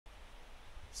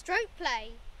Stroke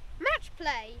play, match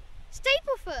play,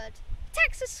 Stableford,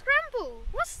 Takstar Scramble,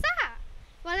 what's that?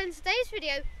 Well, in today's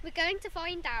video we're going to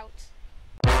find out.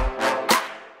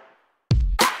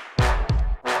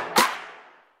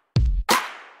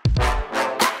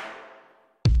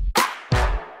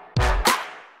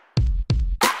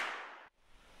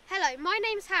 Hello, my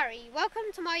name's Harry,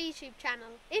 welcome to my YouTube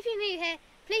channel. If you're new here,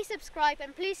 please subscribe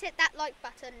and please hit that like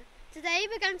button. Today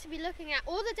we're going to be looking at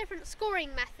all the different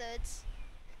scoring methods.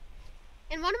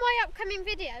 In one of my upcoming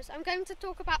videos I'm going to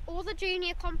talk about all the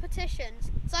junior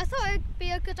competitions, so I thought it would be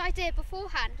a good idea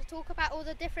beforehand to talk about all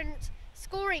the different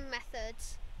scoring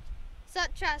methods,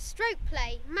 such as stroke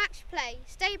play, match play,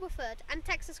 Stableford and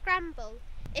Takstar Scramble.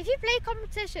 If you play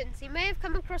competitions you may have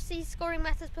come across these scoring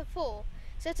methods before,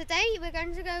 so today we're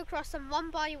going to go across them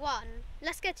one by one.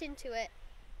 Let's get into it.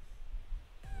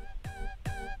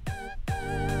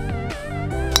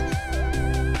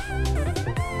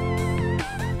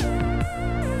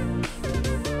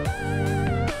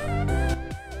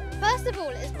 First of all,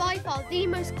 it's by far the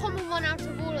most common one out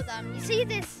of all of them. You see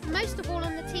this most of all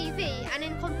on the TV and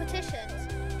in competitions.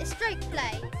 It's stroke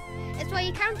play. It's where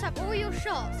you count up all your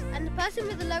shots and the person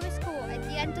with the lowest score at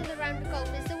the end of the round of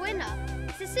golf is the winner.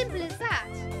 It's as simple as that.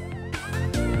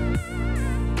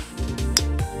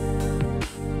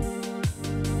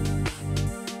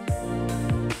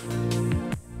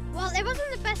 Well, it wasn't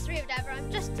the best route ever.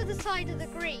 I'm just to the side of the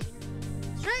green.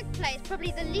 Stroke play is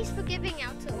probably the least forgiving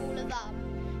out of all of them.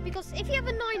 Because if you have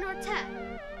a 9 or a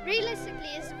 10, realistically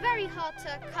it's very hard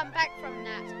to come back from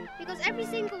that, because every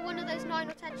single one of those 9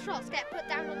 or 10 shots get put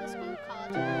down on the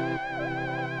scorecard.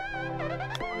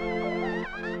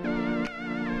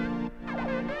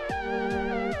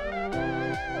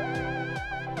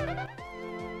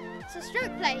 So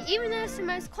stroke play, even though it's the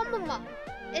most common one,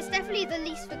 it's definitely the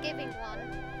least forgiving one.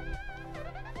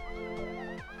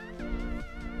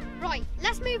 Right,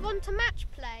 let's move on to match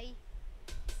play.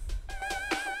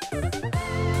 Match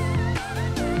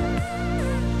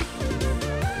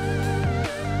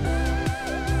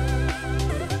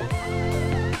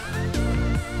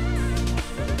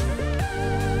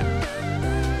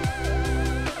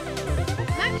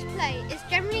play is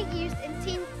generally used in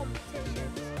team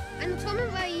competitions, and the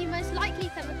tournament where you most likely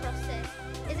come across this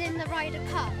is in the Ryder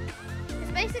Cup.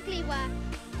 It's basically where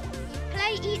you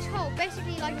play each hole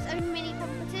basically like its own mini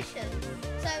competition.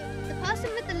 So the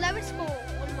person with the lowest score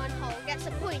on one hole gets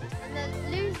a point and the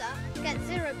loser gets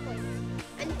 0 points.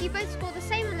 And if you both score the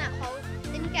same on that hole,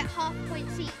 then you get half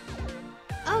points each.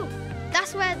 Oh,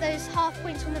 that's where those half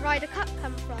points from the Ryder Cup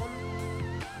come from.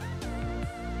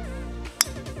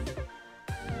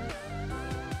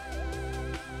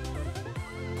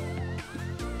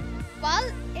 Well,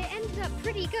 it ended up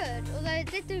pretty good, although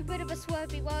it did do a bit of a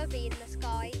swervy-wurvy in the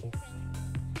sky.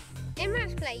 In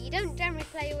match play, you don't generally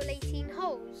play all 18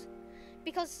 holes,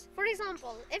 because, for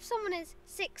example, if someone is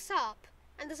 6 up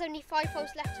and there's only 5 holes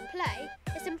left to play,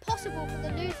 it's impossible for the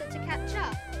loser to catch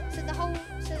up, so the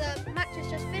match is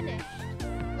just finished.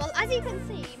 Well, as you can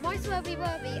see, my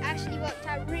swervy-wurvy actually worked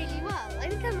out really well. I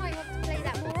think I might want to play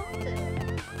that more often.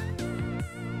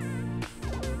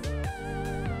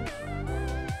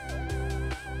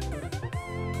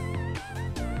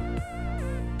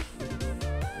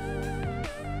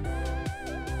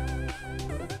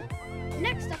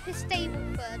 Next up is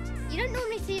Stableford. You don't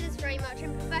normally see this very much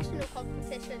in professional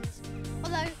competitions,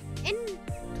 although in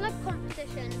club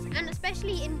competitions and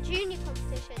especially in junior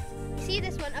competitions, you see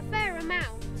this one a fair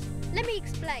amount. Let me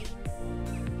explain.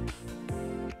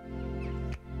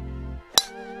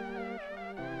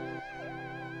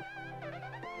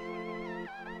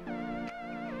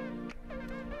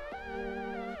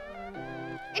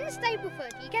 In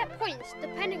Stableford, you get points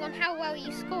depending on how well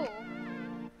you score.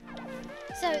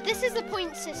 So this is the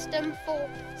point system for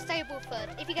Stableford.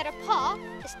 If you get a par,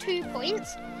 it's 2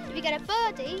 points. If you get a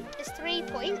birdie, it's 3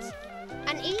 points.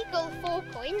 An eagle, 4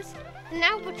 points. An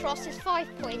albatross is 5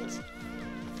 points.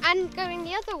 And going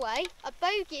the other way, a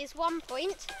bogey is 1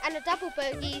 point, and a double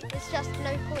bogey is just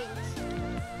no points.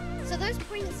 So those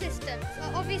point systems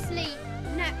are obviously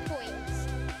net points.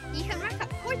 You can rack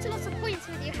up quite a lot of points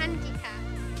with your handicap.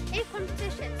 In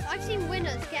competitions, I've seen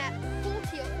winners get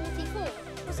 40 or 44,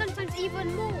 or sometimes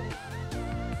even more.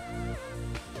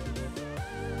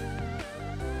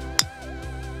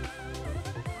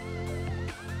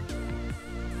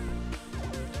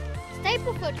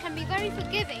 Stableford can be very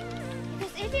forgiving,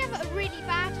 because if you have a really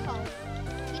bad hole,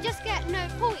 you just get no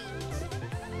points.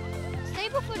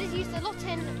 Stableford is used a lot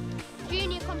in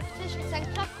junior competitions and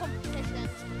club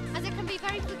competitions, as it can be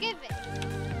very forgiving.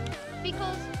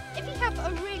 Because if you have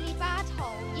a really bad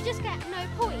hole, you just get no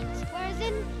points, whereas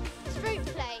in stroke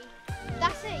play,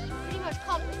 that's it,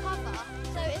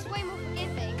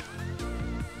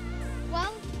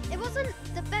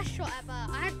 shot ever.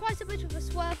 I had quite a bit of a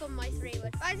swerve on my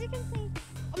 3-wood, but as you can see,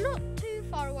 I'm not too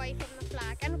far away from the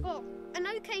flag and I've got an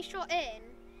okay shot in.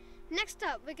 Next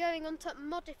up, we're going on to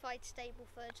modified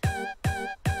Stableford.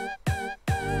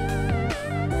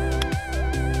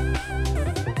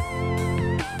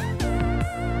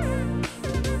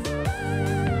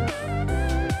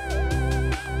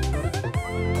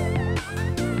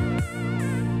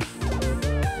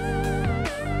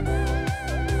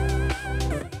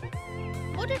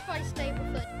 Modified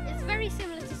Stableford is very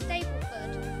similar to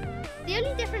Stableford. The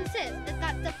only difference is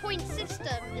that the point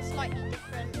system is slightly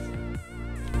different.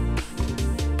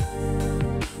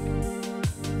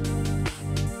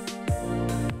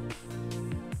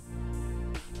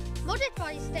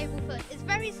 Modified Stableford is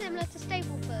very similar to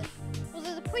Stableford,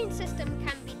 although the point system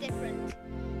can be different.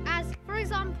 As, for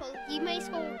example, you may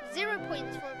score 0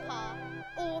 points for a par,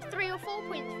 or 3 or 4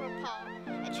 points for a par.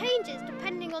 It changes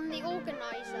depending on the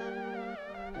organiser.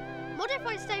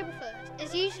 Modified Stableford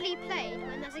is usually played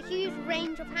when there's a huge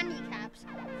range of handicaps,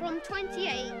 from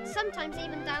 28, sometimes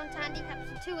even down to handicaps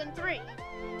of 2 and 3.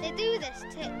 They do this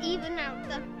to even out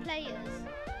the players.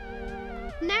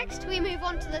 Next, we move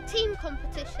on to the team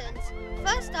competitions.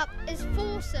 First up is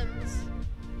Foursomes.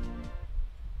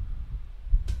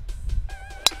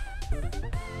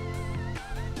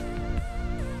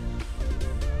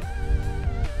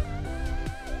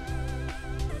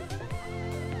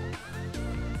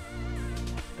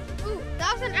 Ooh,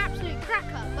 that was an absolute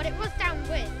cracker, but it was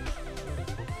downwind.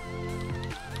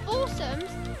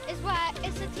 Foursomes is where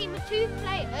it's a team of 2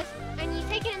 players and you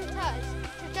take it in turns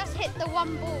to just hit the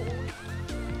one ball.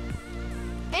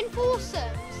 In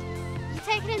Foursomes, you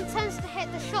take it in turns to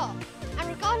hit the shot, and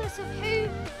regardless of who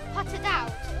putted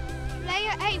out,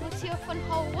 player A will tee off on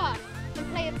hole 1,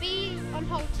 and player B on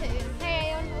hole 2, and player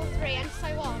A on hole 3, and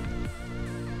so on.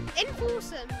 In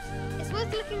Foursomes, it's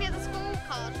worth looking at the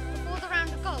scorecard before the round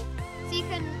of golf, so you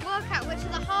can work out which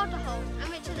are the harder holes and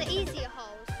which are the easier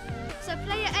holes. So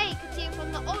player A could tee off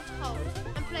on the odd holes,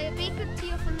 and player B could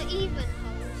tee off on the even holes.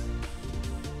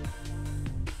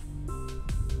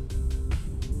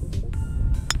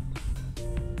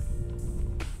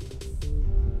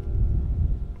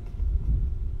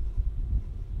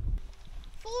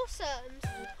 Foursomes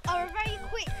are a very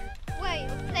quick way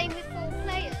of playing with 4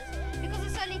 players because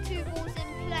there's only 2 balls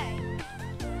in play.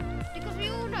 Because we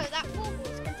all know that 4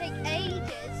 balls can take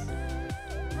ages.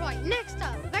 Right, next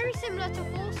up, very similar to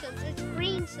Foursomes, is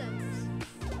Greensomes.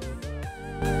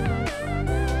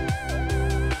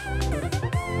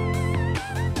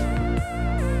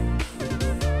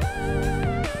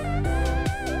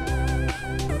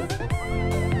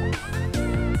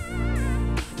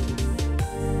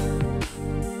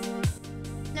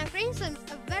 Greensomes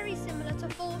are very similar to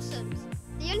Foursomes.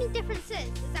 The only difference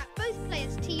is that both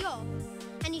players tee off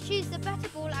and you choose the better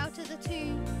ball out of the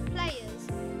 2 players,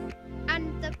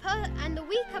 and the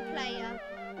weaker player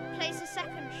plays the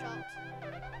second shot.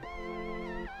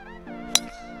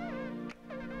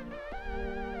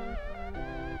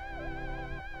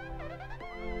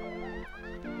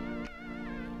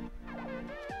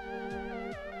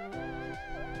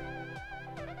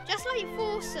 Just like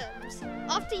Foursomes,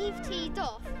 after you've teed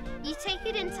off, you take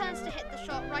it in turns to hit the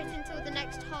shot right until the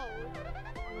next hole.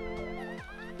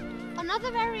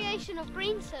 Another variation of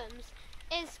Greensomes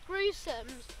is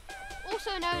Screwsomes,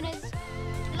 also known as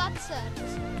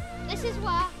Bloodsomes. This is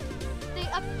where the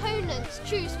opponents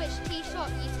choose which tee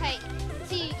shot you take,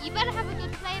 so you better have a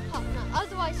good player partner,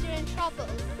 otherwise you're in trouble.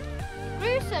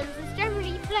 Greensomes is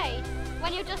generally played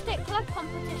when you're just at club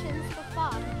competitions for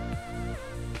fun.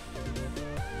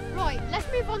 Right, let's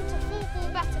move on to 4-ball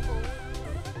better ball.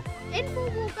 In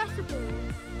 4-ball better ball,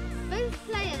 both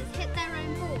players hit their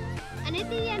own balls, and at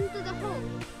the end of the hole,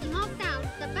 you mark down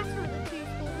the better of the 2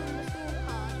 scores on the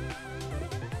scorecard.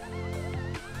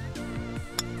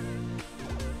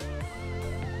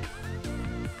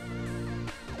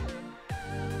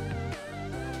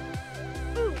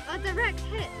 Ooh, a direct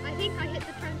hit. I think I hit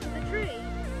the trunk of the tree.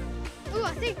 Ooh,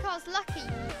 I think I was lucky.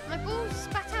 My ball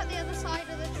spat out the other side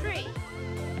of the tree.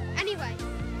 Anyway,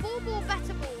 4-ball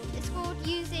better ball is scored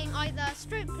using either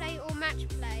stroke play or match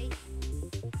play.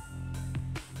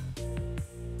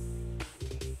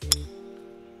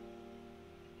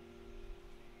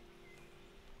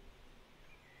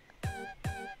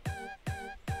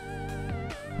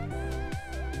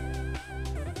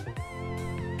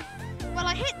 Well,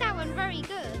 I hit that one very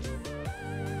good.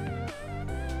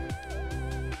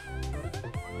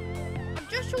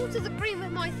 Just short of the green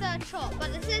with my 3rd shot,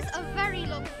 but this is a very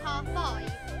long par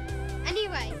 5.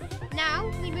 Anyway,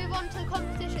 now we move on to the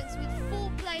competitions with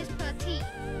 4 players per team.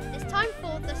 It's time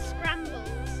for the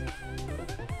Scrambles.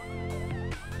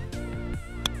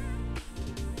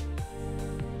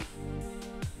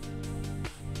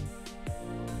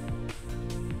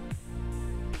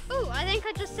 I think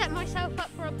I just set myself up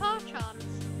for a par chance.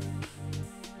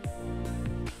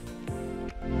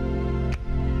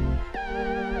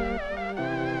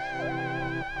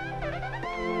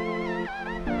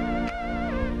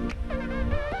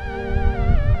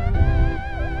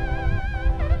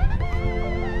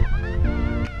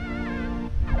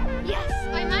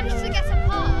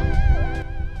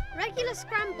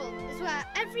 Scramble is where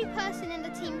every person in the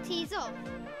team tees off,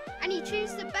 and you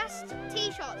choose the best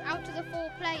tee shot out of the 4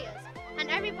 players, and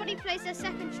everybody plays their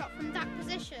second shot from that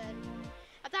position.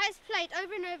 And that is played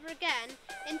over and over again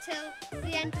until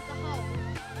the end of the hole.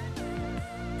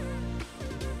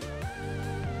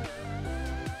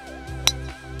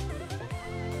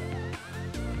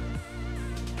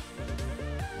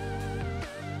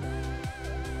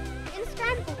 In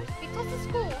scrambles, because the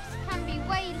scores can be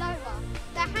way lower,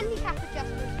 there are handicap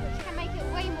adjustments which can make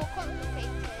it way more complicated.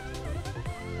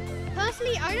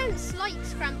 Personally, I don't like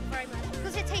Scramble very much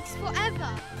because it takes forever,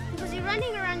 because you're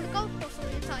running around the golf course all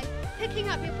the time, picking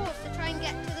up your balls to try and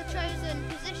get to the chosen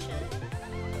position.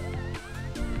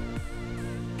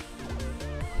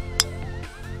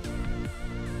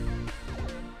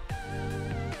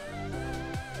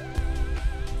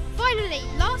 Finally,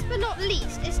 last but not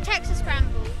least, is Takstar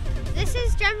Scramble. This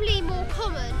is generally more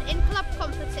common in club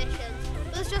competitions.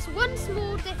 There's just one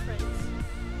small difference.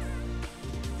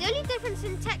 The only difference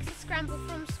in Takstar Scramble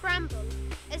from Scramble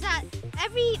is that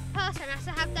every person has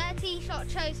to have their tee shot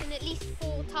chosen at least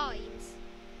 4 times.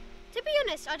 To be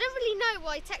honest, I don't really know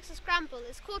why Takstar Scramble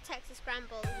is called Takstar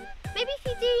Scramble. Maybe if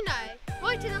you do know,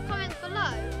 write in the comments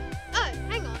below. Oh,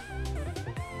 hang on.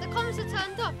 The comments are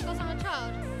turned off because I'm a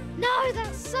child. No,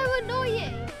 that's so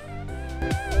annoying.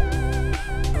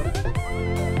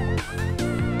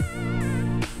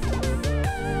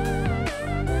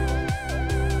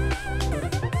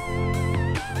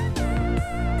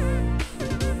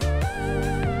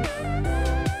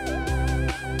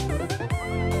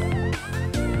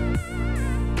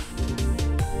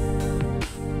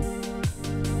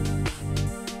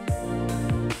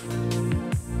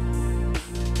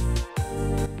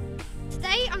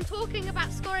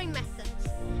 About scoring methods,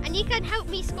 and you can help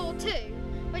me score too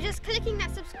by just clicking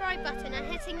that subscribe button and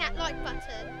hitting that like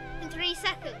button in 3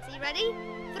 seconds. Are you ready?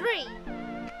 3,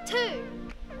 2,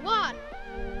 1,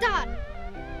 done.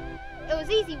 It was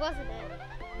easy, wasn't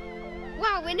it?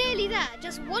 Wow, we're nearly there.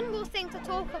 Just one more thing to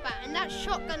talk about, and that's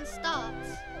shotgun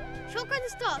starts. Shotgun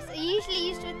starts are usually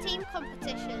used with team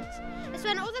competitions. It's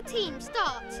when all the teams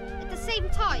start at the same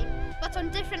time but on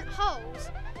different holes,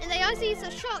 and they either use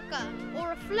a shotgun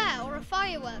or a flare or a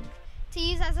firework to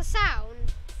use as a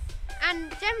sound,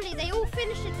 and generally they all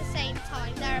finish at the same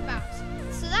time, thereabouts,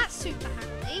 so that's super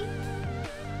handy.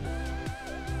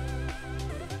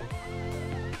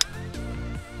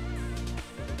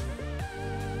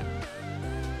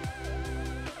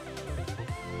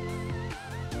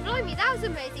 Blimey, that was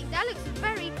amazing. That looks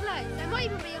very close. There might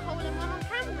even be a hole-in-one on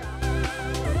camera.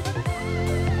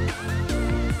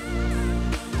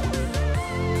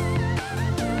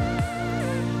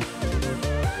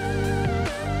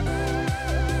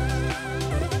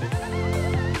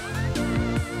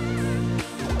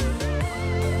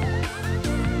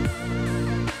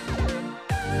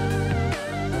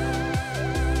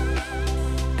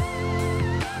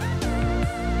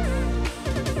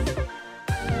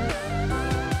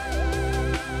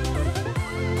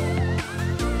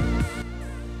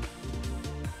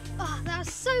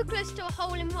 Close to a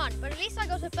hole-in-one, but at least I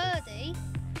got a birdie.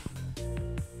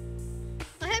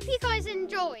 I hope you guys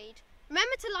enjoyed.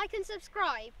 Remember to like and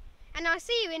subscribe, and I'll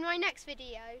see you in my next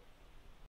video.